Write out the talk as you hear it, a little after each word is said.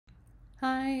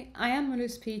Hi, I am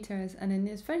Marloes Peters, and in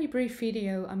this very brief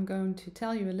video I'm going to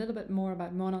tell you a little bit more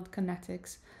about monod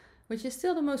kinetics, which is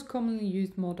still the most commonly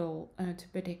used model to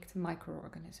predict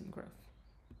microorganism growth.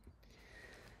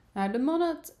 Now, the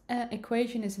monod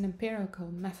equation is an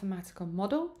empirical mathematical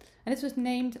model, and this was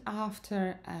named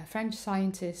after a French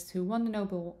scientist who won the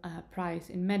Nobel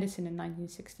Prize in Medicine in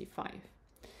 1965.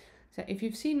 So if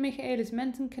you've seen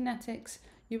Microorganism kinetics,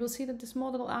 you will see that this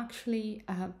model actually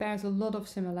bears a lot of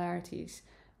similarities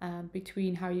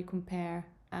between how you compare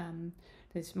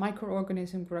this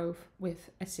microorganism growth with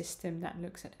a system that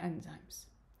looks at enzymes.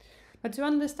 But to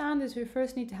understand this, we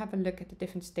first need to have a look at the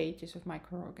different stages of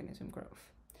microorganism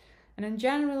growth. And in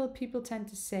general, people tend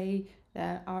to say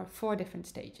there are 4 different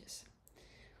stages.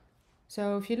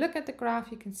 So if you look at the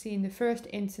graph, you can see in the first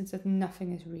instance that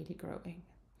nothing is really growing.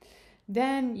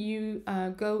 Then you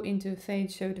go into a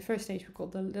phase, so the first stage we call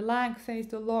the lag phase,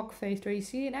 the log phase, where you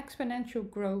see an exponential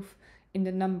growth in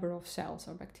the number of cells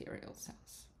or bacterial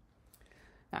cells.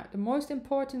 Now, the most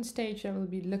important stage that we'll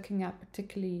be looking at,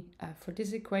 particularly for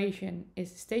this equation,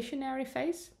 is the stationary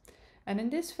phase. And in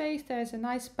this phase, there's a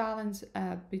nice balance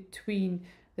between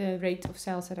the rate of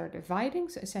cells that are dividing,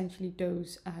 so essentially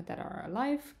those that are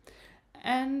alive,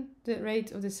 and the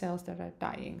rate of the cells that are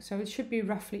dying. So it should be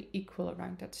roughly equal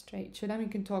around that stage. So then we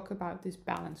can talk about this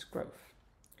balanced growth.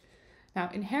 Now,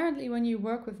 inherently, when you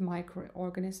work with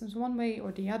microorganisms one way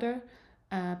or the other,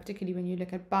 particularly when you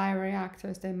look at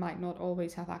bioreactors, they might not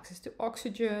always have access to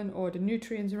oxygen or the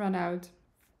nutrients run out.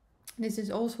 This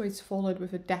is always followed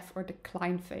with a death or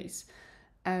decline phase,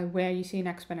 where you see an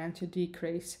exponential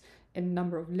decrease in the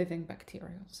number of living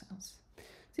bacterial cells.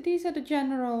 So these are the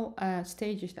general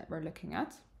stages that we're looking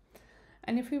at.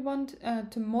 And if we want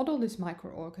to model this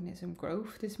microorganism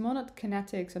growth, this monod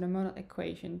kinetics or the monod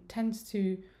equation tends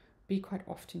to be quite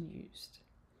often used.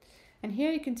 And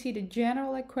here you can see the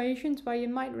general equations where you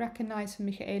might recognize from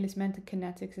Michaelis-Menten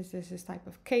kinetics as there's this type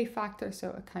of K factor,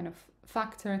 so a kind of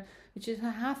factor, which is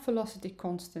a half velocity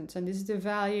constant. And this is the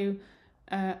value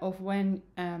of when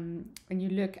you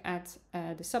look at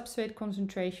the substrate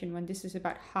concentration, when this is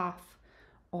about half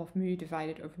of mu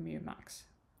divided over mu max.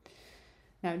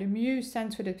 Now, the mu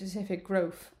stands for the specific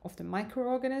growth of the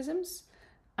microorganisms,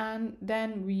 and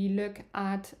then we look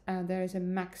at there is a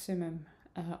maximum,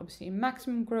 obviously a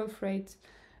maximum growth rate,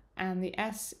 and the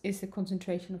S is the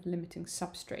concentration of limiting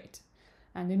substrate.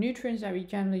 And the nutrients that we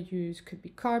generally use could be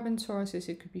carbon sources,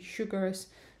 it could be sugars,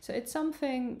 so it's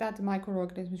something that the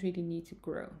microorganisms really need to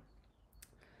grow.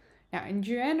 Now, in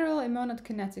general, in monod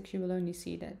kinetics, you will only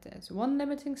see that there's one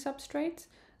limiting substrate,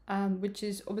 which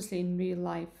is obviously in real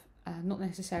life not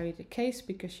necessarily the case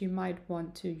because you might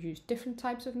want to use different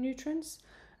types of nutrients,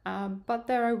 but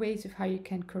there are ways of how you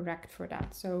can correct for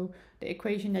that. So the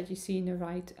equation that you see in the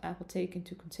right will take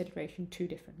into consideration 2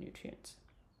 different nutrients.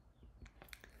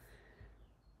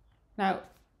 Now,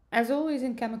 as always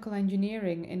in chemical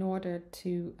engineering, in order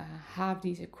to have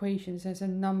these equations, there's a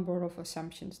number of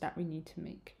assumptions that we need to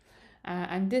make.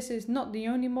 And this is not the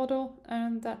only model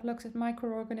that looks at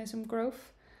microorganism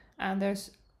growth. And there's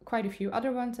quite a few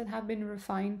other ones that have been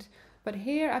refined. But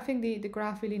here I think the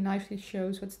graph really nicely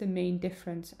shows what's the main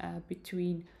difference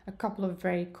between a couple of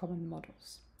very common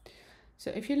models. So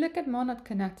if you look at monod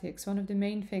kinetics, one of the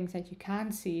main things that you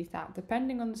can see is that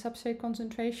depending on the substrate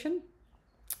concentration,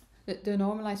 the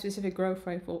normalized specific growth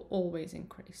rate will always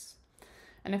increase.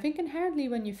 And I think inherently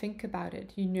when you think about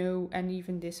it, you know, and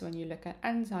even this when you look at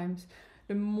enzymes,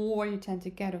 the more you tend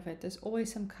to get of it, there's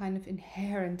always some kind of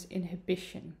inherent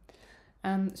inhibition.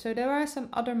 So there are some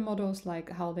other models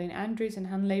like Haldane-Andrews and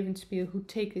Han-Levenspiel who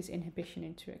take this inhibition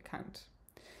into account.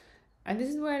 And this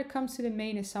is where it comes to the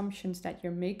main assumptions that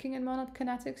you're making in monod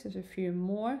kinetics. There's a few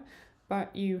more,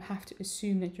 but you have to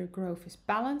assume that your growth is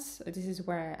balanced. So this is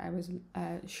where I was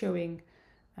showing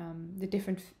the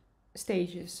different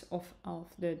stages of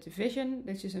the division,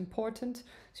 which is important.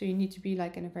 So you need to be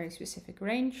like in a very specific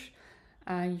range.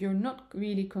 You're not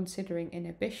really considering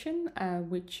inhibition,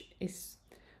 which is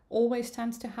always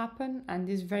tends to happen, and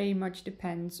this very much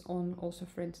depends on also,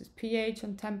 for instance, pH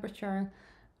and temperature,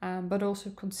 but also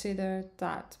consider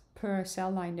that per cell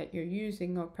line that you're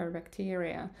using or per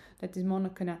bacteria, that this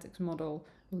monod kinetics model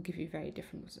will give you very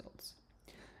different results.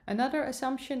 Another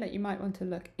assumption that you might want to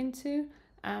look into,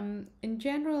 in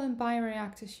general in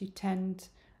bioreactors you tend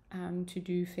to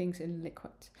do things in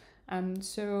liquid.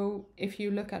 So if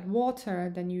you look at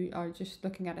water, then you are just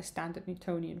looking at a standard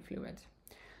Newtonian fluid.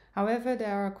 However,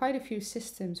 there are quite a few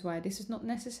systems where this is not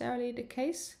necessarily the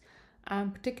case,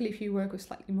 particularly if you work with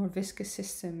slightly more viscous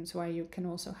systems where you can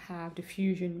also have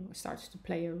diffusion starts to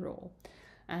play a role.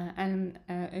 And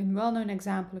a well-known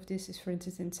example of this is, for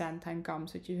instance, in xanthine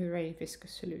gums, which is a very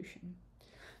viscous solution.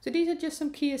 So these are just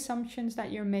some key assumptions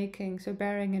that you're making. So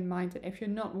bearing in mind that if you're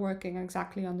not working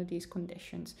exactly under these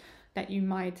conditions, that you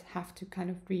might have to kind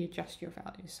of readjust your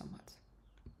values somewhat.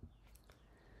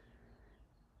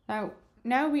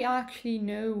 Now we actually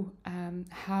know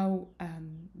how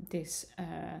this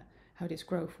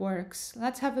growth works.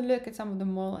 Let's have a look at some of the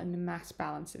mole and the mass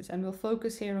balances, and we'll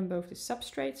focus here on both the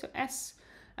substrate, so S,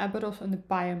 but also on the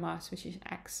biomass, which is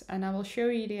X. And I will show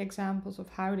you the examples of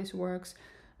how this works,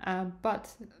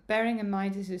 but bearing in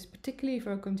mind this is particularly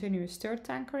for a continuous stirred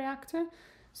tank reactor,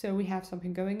 so we have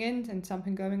something going in and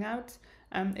something going out.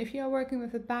 If you are working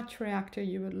with a batch reactor,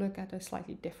 you would look at a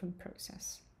slightly different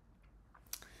process.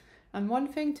 And one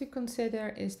thing to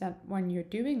consider is that when you're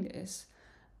doing this,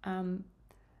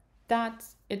 that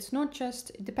it's not just,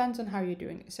 it depends on how you're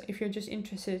doing it. So if you're just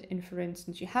interested in, for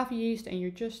instance, you have yeast and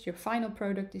your final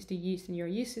product is the yeast and your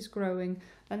yeast is growing,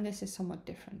 then this is somewhat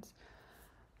different.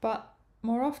 But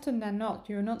more often than not,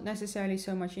 you're not necessarily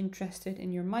so much interested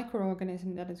in your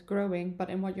microorganism that is growing, but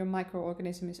in what your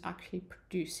microorganism is actually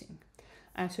producing.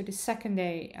 So the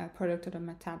secondary product or the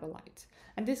metabolite.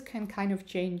 And this can kind of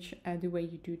change the way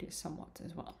you do this somewhat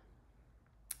as well.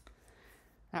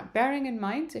 Now, bearing in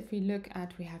mind, if we look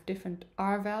at, we have different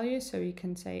R values, so you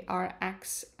can say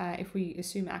Rx, if we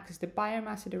assume X is the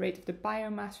biomass, so the rate of the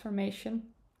biomass formation.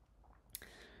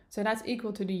 So that's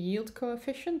equal to the yield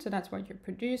coefficient, so that's what you're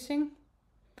producing,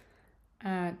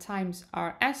 times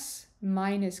Rs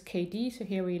minus Kd, so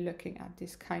here we're looking at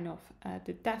this kind of,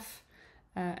 the def,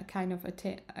 a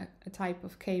type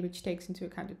of K which takes into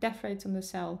account the def rates on the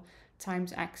cell,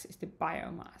 times X is the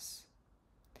biomass.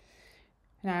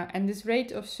 Now, and this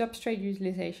rate of substrate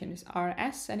utilization is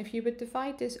Rs, and if you would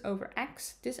divide this over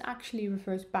X, this actually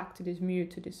refers back to this mu,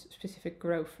 to this specific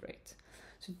growth rate.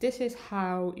 So this is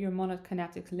how your monod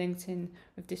kinetics links in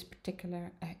with this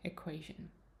particular equation.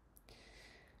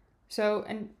 So,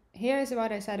 and here is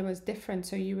what I said it was different.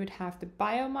 So you would have the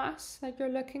biomass that you're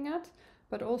looking at,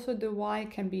 but also the Y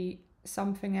can be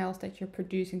something else that you're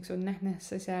producing. So not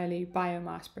necessarily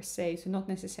biomass per se, so not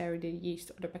necessarily the yeast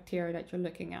or the bacteria that you're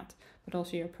looking at, but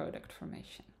also your product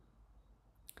formation.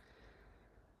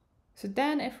 So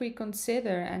then if we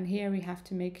consider, and here we have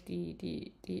to make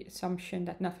the assumption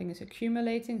that nothing is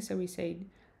accumulating. So we say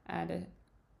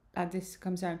that this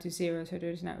comes down to 0, so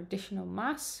there's no additional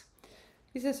mass.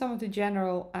 These are some of the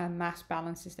general mass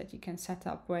balances that you can set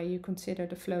up, where you consider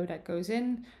the flow that goes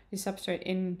in, the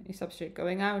substrate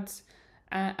going out,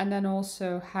 and then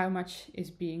also how much is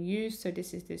being used. So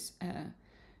this is this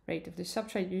rate of the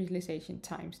substrate utilization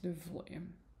times the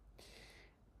volume.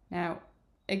 Now,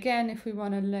 again, if we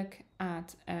want to look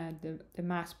at the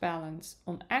mass balance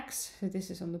on X, so this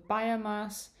is on the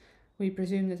biomass, we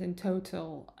presume that in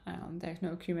total there's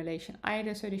no accumulation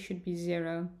either, so this should be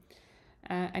 0.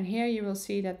 And here you will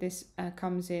see that this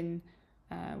comes in,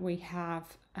 we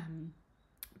have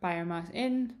biomass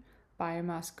in,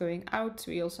 biomass going out.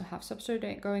 We also have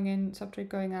substrate going in, substrate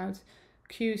going out.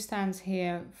 Q stands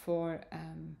here for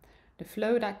the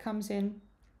flow that comes in.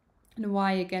 And the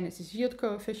Y again is this yield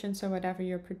coefficient, so whatever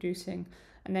you're producing.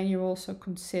 And then you also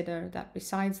consider that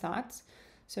besides that,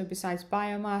 so besides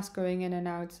biomass going in and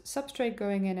out, substrate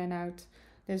going in and out,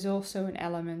 there's also an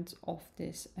element of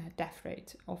this def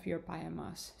rate of your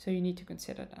biomass. So you need to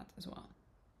consider that as well.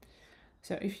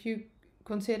 So if you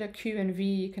consider Q and V,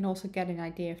 you can also get an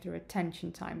idea of the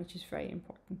retention time, which is very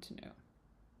important to know.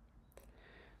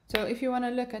 So if you want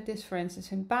to look at this, for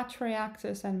instance, in batch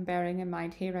reactors, and bearing in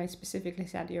mind here I specifically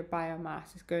said your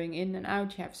biomass is going in and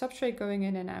out, you have substrate going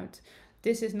in and out.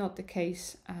 This is not the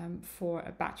case for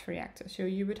a batch reactor. So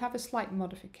you would have a slight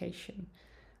modification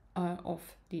of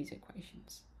these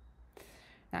equations.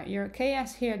 Now your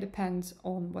Ks here depends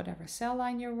on whatever cell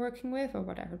line you're working with or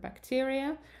whatever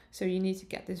bacteria. So you need to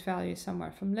get this value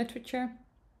somewhere from literature.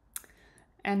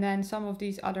 And then some of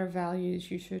these other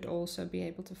values, you should also be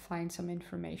able to find some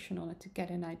information on it to get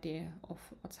an idea of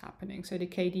what's happening. So the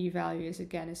Kd value is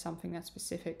something that's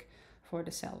specific for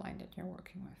the cell line that you're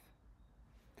working with.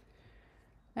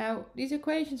 Now, these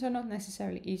equations are not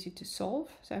necessarily easy to solve.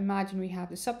 So imagine we have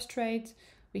the substrate,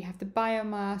 we have the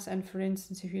biomass, and for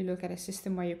instance, if you look at a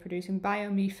system where you're producing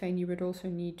biomethane, you would also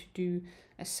need to do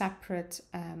a separate,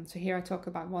 so here I talk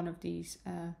about one of these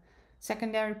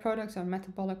secondary products or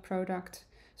metabolic product.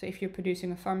 So if you're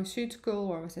producing a pharmaceutical,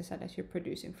 or as I said, as you're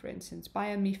producing, for instance,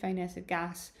 biomethane as a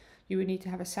gas, you would need to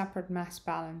have a separate mass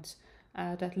balance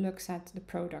that looks at the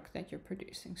product that you're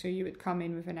producing. So you would come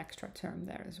in with an extra term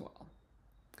there as well.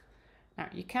 Now,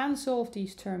 you can solve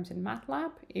these terms in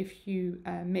MATLAB if you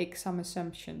make some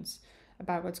assumptions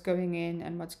about what's going in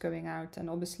and what's going out. And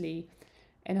obviously,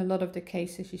 in a lot of the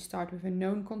cases, you start with a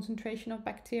known concentration of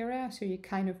bacteria, so you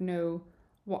kind of know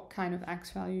what kind of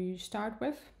X value you start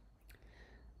with.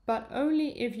 But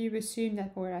only if you assume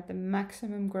that we're at the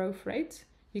maximum growth rate,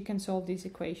 you can solve these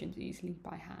equations easily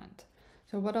by hand.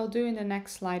 So what I'll do in the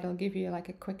next slide, I'll give you like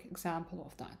a quick example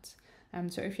of that.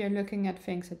 So if you're looking at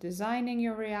things like designing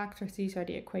your reactors, these are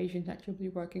the equations that you'll be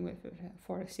working with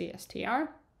for a CSTR.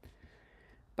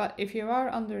 But if you are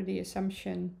under the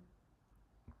assumption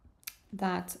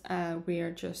that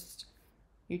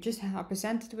you just are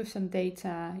presented with some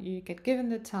data, you get given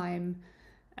the time,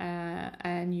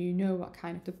 and you know what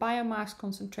kind of the biomass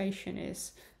concentration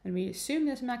is, and we assume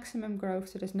there's maximum growth,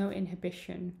 so there's no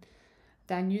inhibition,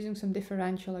 then using some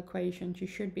differential equations, you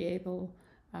should be able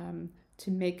to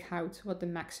make out what the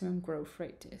maximum growth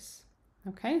rate is.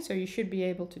 Okay, so you should be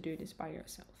able to do this by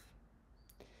yourself.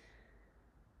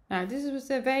 Now, this was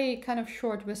a very kind of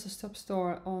short whistle-stop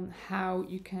tour on how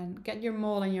you can get your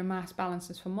mole and your mass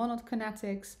balances for monod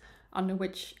kinetics, under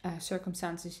which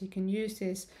circumstances you can use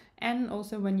this, and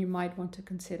also when you might want to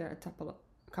consider a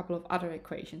couple of other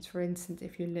equations. For instance,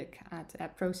 if you look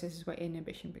at processes where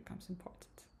inhibition becomes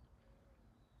important.